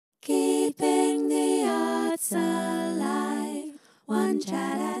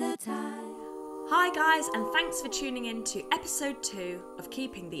chat at a time. Hi guys, and thanks for tuning in to episode 2 of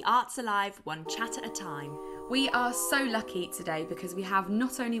Keeping the Arts Alive one chat at a time. We are so lucky today because we have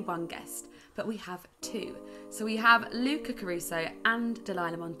not only one guest, but we have two. So we have Luca Caruso and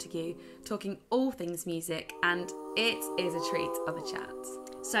Delilah Montagu talking all things music, and it is a treat of a chat.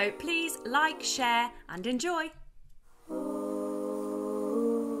 So please like, share and enjoy.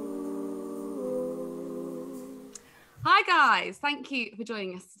 Hi guys, thank you for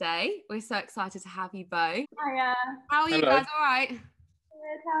joining us today. We're so excited to have you both. Hiya. How are you guys? All right? Good,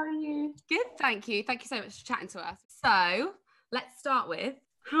 how are you? Good, thank you. Thank you so much for chatting to us. So let's start with,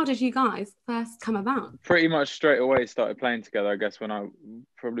 how did you guys first come about? Pretty much straight away started playing together, I guess, when I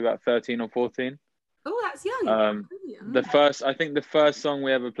probably about 13 or 14. Oh, that's young. The first song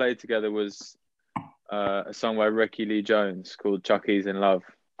we ever played together was a song by Ricky Lee Jones called Chucky's in Love.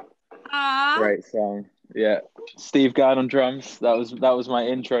 Great song. Yeah, Steve Gadd on drums. That was my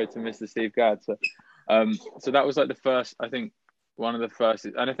intro to Mr. Steve Gadd. So that was like the first, I think, one of the first,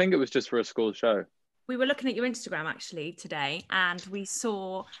 and I think it was just for a school show. We were looking at your Instagram actually today, and we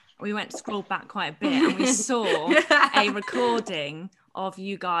went to scroll back quite a bit, and we saw a recording of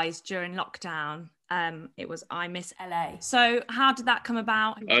you guys during lockdown. It was I Miss LA. So how did that come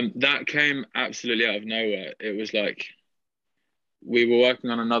about? That came absolutely out of nowhere. It was like we were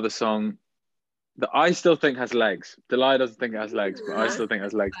working on another song that I still think has legs. Delilah doesn't think it has legs, but I still think it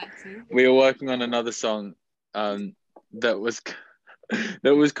has legs. We were working on another song that was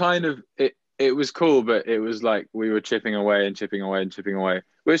kind of it was cool, but it was like we were chipping away,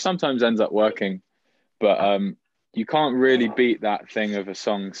 which sometimes ends up working. But you can't really beat that thing of a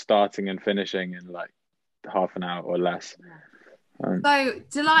song starting and finishing in like half an hour or less. So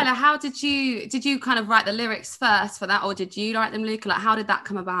Delilah, how did you kind of write the lyrics first for that, or did you write them, Luca? Like, how did that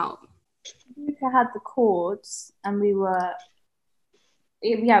come about? Luca had the chords, and it was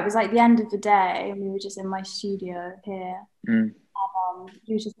like the end of the day, and we were just in my studio here. And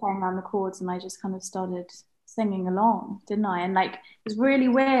he was just playing around the chords, and I just kind of started singing along, didn't I? And like, it was really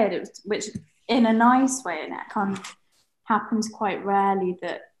weird, which in a nice way, and it kind of happens quite rarely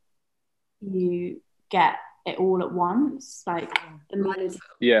that you get it all at once, like the melody.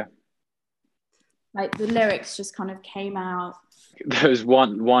 Yeah. Like the lyrics just kind of came out. There was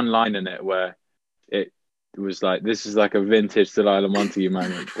one line in it where it was like, this is like a vintage Delilah Montagu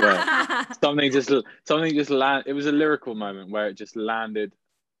moment where something just landed. It was a lyrical moment where it just landed,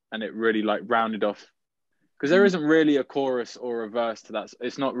 and it really like rounded off, because there isn't really a chorus or a verse to that.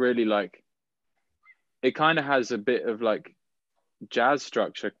 It's not really like, it kind of has a bit of like jazz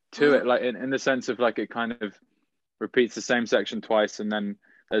structure to it, like in the sense of like it kind of repeats the same section twice, and then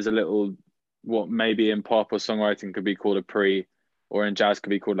there's a little, what maybe in pop or songwriting could be called a pre, or in jazz could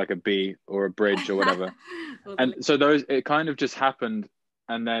be called like a B or a bridge or whatever. And so it kind of just happened,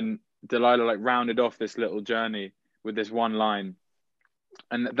 and then Delilah like rounded off this little journey with this one line,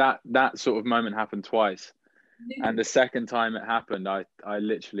 and that sort of moment happened twice. And the second time it happened, I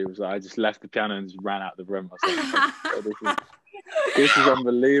literally was like, I just left the piano and just ran out the room. I was like, oh, this is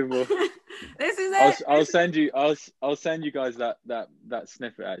unbelievable. This is it. I'll send you guys that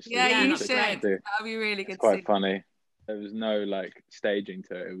snippet actually. Yeah, you should. That'd be really good. It's quite funny. There was no like staging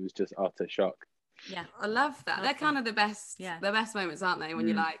to it. It was just utter shock. Yeah, I love that. They're kind of the best moments, aren't they? When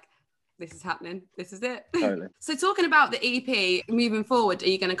you're like, this is happening. This is it. Totally. So talking about the EP moving forward, are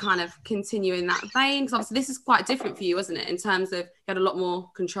you going to kind of continue in that vein? Because obviously this is quite different for you, wasn't it? In terms of you had a lot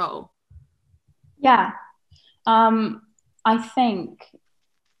more control. Yeah. I think,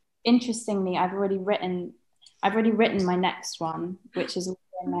 interestingly, I've already written my next one, which is also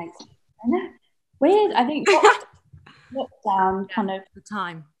next. I know, weird. I think lockdown kind of the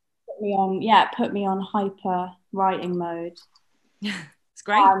time put me on hyper writing mode. Yeah, it's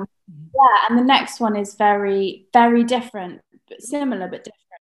great. And the next one is very, very different, but similar but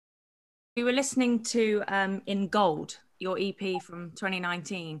different. We were listening to In Gold, your EP from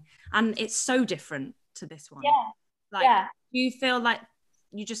 2019, and it's so different to this one. Do you feel like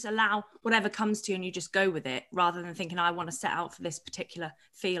you just allow whatever comes to you and you just go with it, rather than thinking, I want to set out for this particular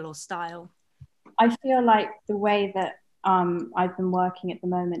feel or style? I feel like the way that I've been working at the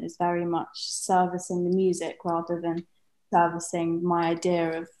moment is very much servicing the music rather than servicing my idea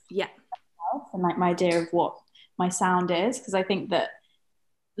of myself and like my idea of what my sound is, because I think that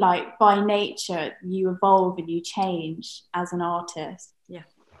like by nature you evolve and you change as an artist.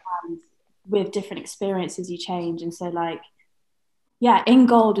 And with different experiences you change, and so like In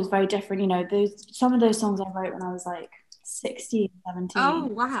Gold was very different. You know, some of those songs I wrote when I was like 16, 17. Oh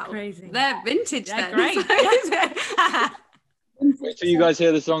wow, crazy. They're vintage. Yeah, then. great. Wait till you guys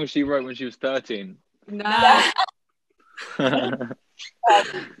hear the song she wrote when she was 13. No.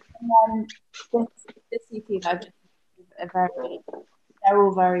 And then this EP that I've just they're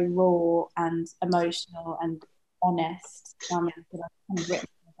all very raw and emotional and honest. I've kind of written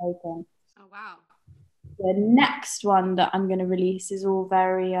open. Oh wow. The next one that I'm going to release is all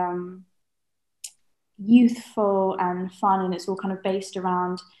very youthful and fun, and it's all kind of based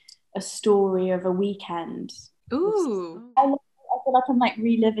around a story of a weekend. Ooh. I feel like I'm like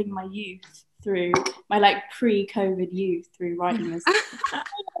reliving my youth through my like pre-COVID youth through writing this.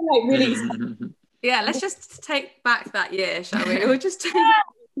 Like really excited. Yeah, let's just take back that year, shall we? We'll just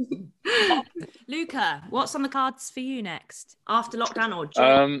Luca, what's on the cards for you next after lockdown or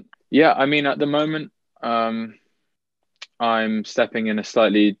during? Yeah, I mean, at the moment, I'm stepping in a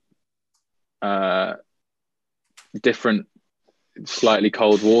slightly different, slightly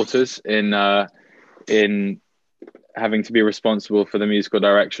cold waters in having to be responsible for the musical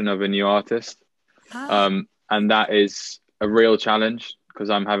direction of a new artist. And that is a real challenge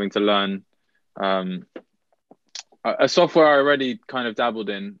because I'm having to learn a software I already kind of dabbled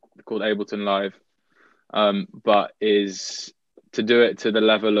in called Ableton Live, but is to do it to the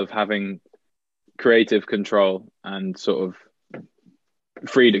level of having creative control and sort of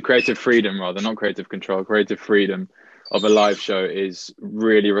creative freedom of a live show is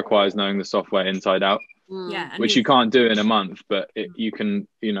really requires knowing the software inside out. Yeah, which you can't do in a month, but you can,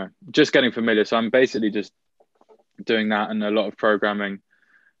 just getting familiar. So I'm basically just doing that and a lot of programming,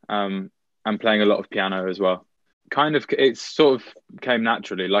 and playing a lot of piano as well. Kind of, it sort of came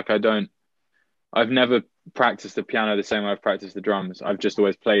naturally. Like I've never practiced the piano the same way I've practiced the drums. I've just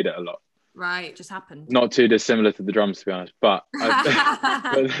always played it a lot. Right, just happened. Not too dissimilar to the drums, to be honest. But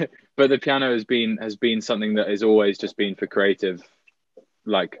but the piano has been something that has always just been for creative,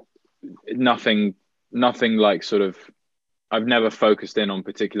 like nothing like sort of. I've never focused in on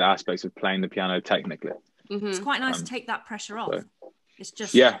particular aspects of playing the piano technically. Mm-hmm. It's quite nice to take that pressure off. So,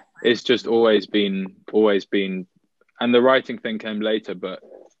 it's just always been, and the writing thing came later, but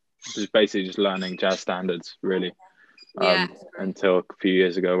just basically just learning jazz standards really. Until a few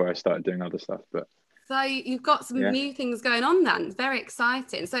years ago where I started doing other stuff. But so you've got some new things going on then. Very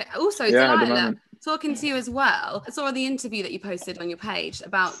exciting. So also Delilah, talking to you as well, I saw the interview that you posted on your page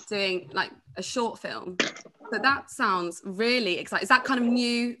about doing like a short film. So that sounds really exciting. Is that kind of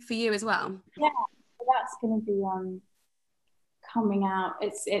new for you as well? Yeah, that's going to be coming out.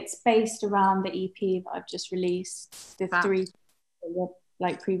 It's based around the EP that I've just released. The three that were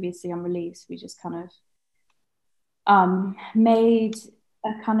like previously unreleased. We just kind of made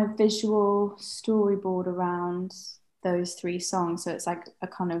a kind of visual storyboard around those three songs. So it's like a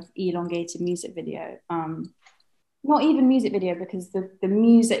kind of elongated music video. Not even music video, because the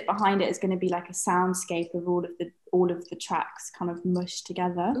music behind it is going to be like a soundscape of all of the tracks kind of mushed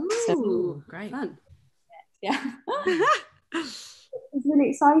together. Ooh, so great fun. Yeah. It was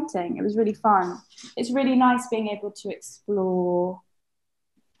really exciting. It was really fun. It's really nice being able to explore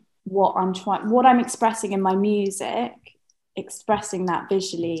what I'm expressing in my music, expressing that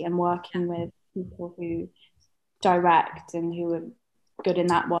visually and working with people who direct and who are good in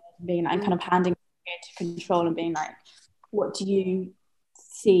that world, and being and kind of handing creative control and being like, what do you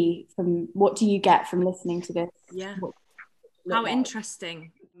get from listening to this? Yeah. How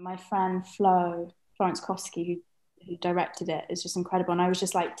interesting. My friend Florence Kosky, who directed it, is just incredible. And I was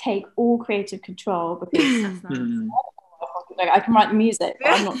just like, take all creative control, because that's nice. Like, I can write the music,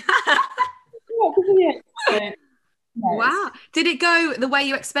 but I'm not. Wow. Did it go the way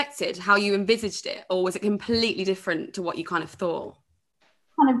you expected, how you envisaged it, or was it completely different to what you kind of thought?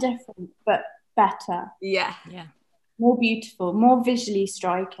 Kind of different, but better. Yeah. More beautiful, more visually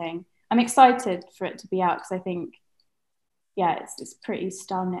striking. I'm excited for it to be out because I think, it's pretty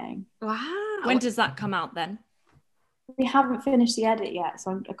stunning. Wow. When does that come out then? We haven't finished the edit yet,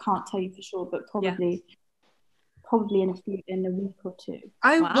 so I can't tell you for sure, but probably in a week or two.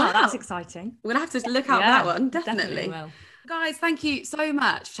 Oh wow, that's exciting. We're gonna have to look out for that one. Definitely will. Guys, thank you so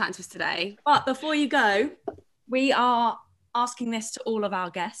much for chatting to us today. But before you go, we are asking this to all of our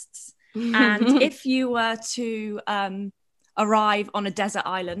guests. And if you were to arrive on a desert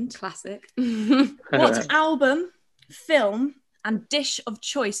island, classic, what album, film and dish of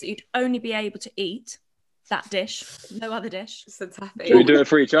choice that you'd only be able to eat that dish, no other dish? Should we do it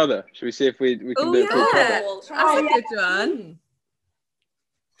for each other? Should we see if we can do it for each other? That's a good one.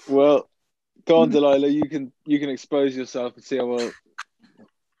 Well, go on, Delilah. You can expose yourself and see how well.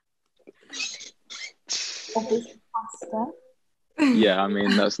 Obviously, pasta. Yeah, I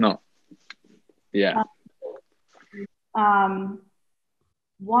mean that's not. Yeah. One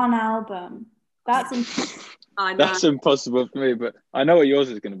album. I know. That's impossible for me, but I know what yours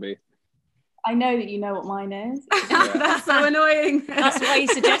is going to be. I know that you know what mine is. Yeah. That's so annoying. That's why you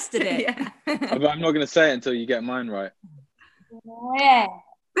suggested it. Yeah. But I'm not going to say it until you get mine right. Yeah.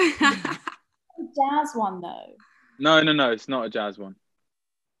 Jazz one though. No, it's not a jazz one.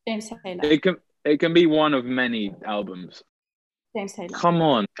 James Taylor. It can be one of many albums. James Taylor. Come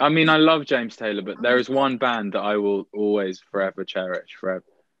on. I mean, I love James Taylor, but there is one band that I will always forever cherish. Forever.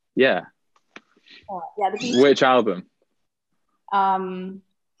 Yeah. Oh, yeah, the Beatles. Which album?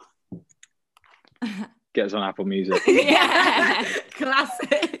 Gets on Apple Music. Yeah.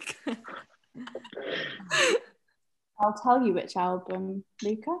 Classic. I'll tell you which album,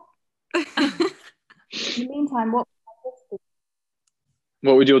 Luca. In the meantime, what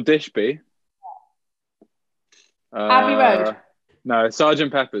would your dish be? Abbey Road. No,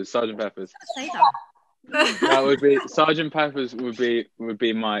 Sergeant Pepper's. Sergeant Pepper's. Say that. That would be Sergeant Pepper's. Would be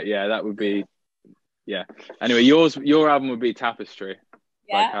my that would be Anyway, your album would be Tapestry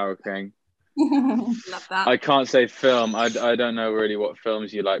by Carole King. Love that. I can't say film. I don't know really what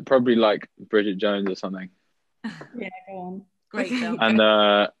films you like. Probably like Bridget Jones or something. Yeah, go on. Great film. And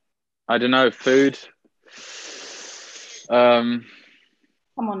I don't know, food. Come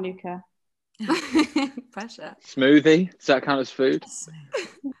on, Luca. Pressure. Smoothie. Does that count as food?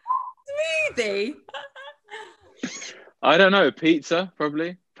 Smoothie. I don't know. Pizza,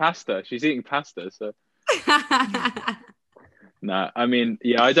 probably. Pasta. She's eating pasta, so. No, I mean,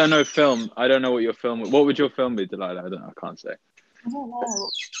 I don't know film. I don't know what your film. What would your film be, Delilah? I don't know. I can't say. I don't know.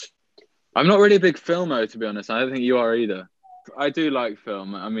 I'm not really a big filmer, to be honest. I don't think you are either. I do like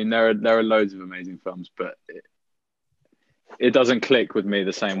film. I mean, there are loads of amazing films, but it doesn't click with me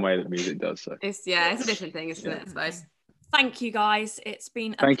the same way that music does. So it's a different thing, isn't it? I suppose. Thank you, guys. It's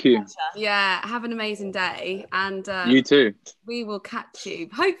been a Thank pleasure. you. Yeah, have an amazing day, and you too. We will catch you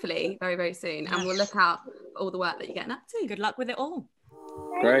hopefully very, very soon, and we'll look out for all the work that you're getting up to. Good luck with it all.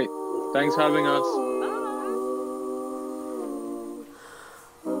 Great. Thanks for having us.